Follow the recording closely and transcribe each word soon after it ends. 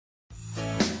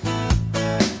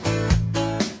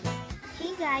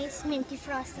guys, Minty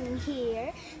Frosting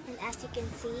here, and as you can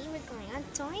see, we're going on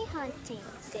toy hunting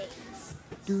today.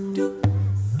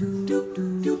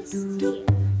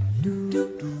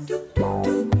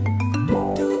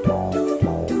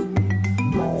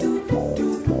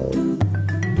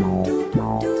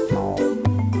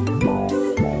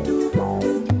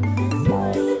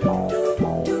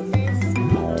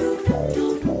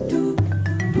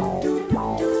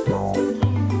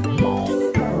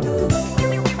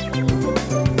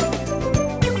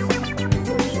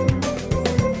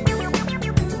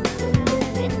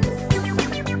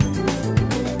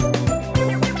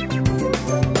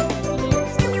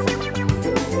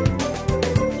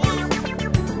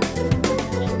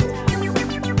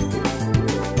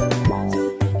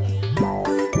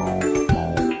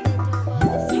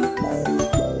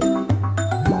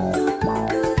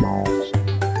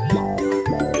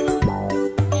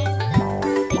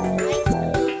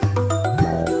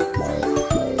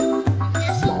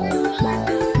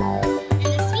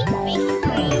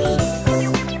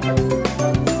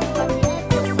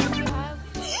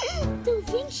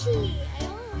 I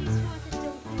always wanted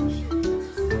to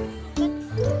but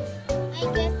I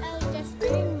guess I'll just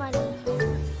earn money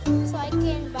so I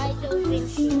can buy Da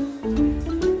Vinci.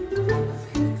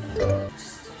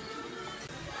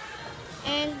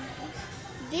 And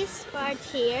this part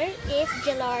here is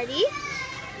Gelardi,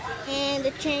 and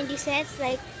the trendy sets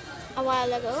like a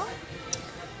while ago.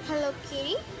 Hello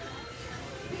Kitty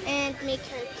and make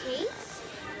her case.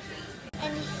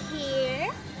 And here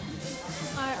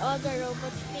are all the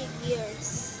robot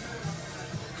figures.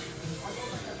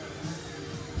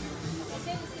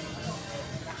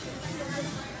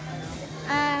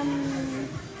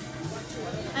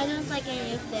 I don't like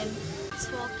any of them.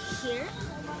 Let's walk here.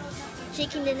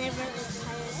 Shaking the Neverland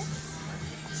Pirates.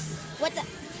 What the?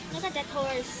 Look at that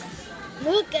horse.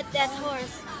 Look at that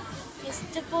horse. It's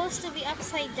supposed to be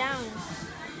upside down.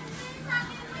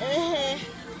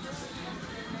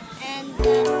 And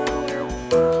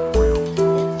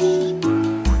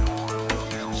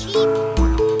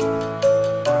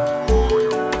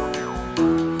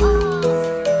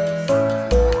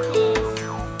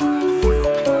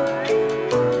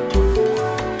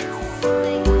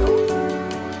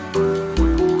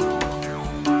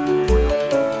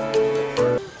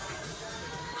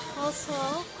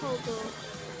also Kogo.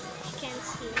 You can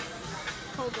see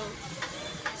Kogo.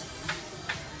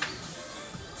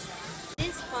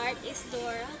 This part is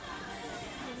Dora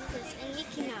and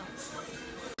Mickey Mouse.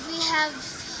 We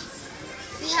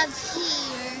have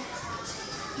here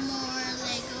more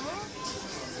Lego.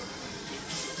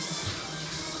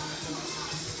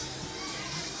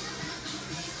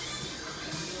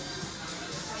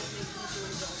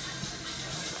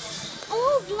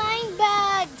 Oh, blind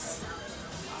bags.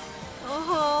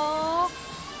 Oh,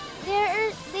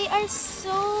 they are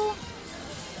so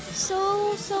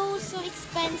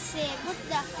expensive. What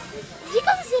the?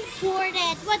 Because it's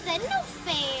imported. What the? No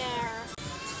fair.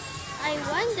 I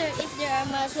wonder if there are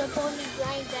multiple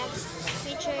blind bags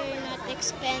which are not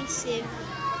expensive.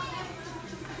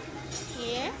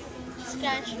 Here,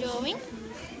 scratch drawing,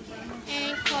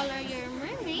 and color your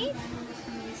mermaid,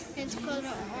 and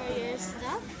color all your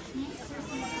stuff.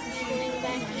 Going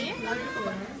back here.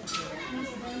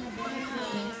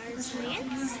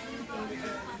 Science.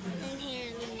 And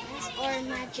here or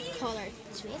magic colored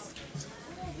twist.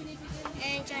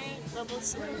 And giant bubble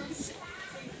swirls.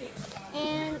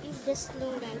 And if the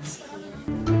slow dance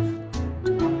here.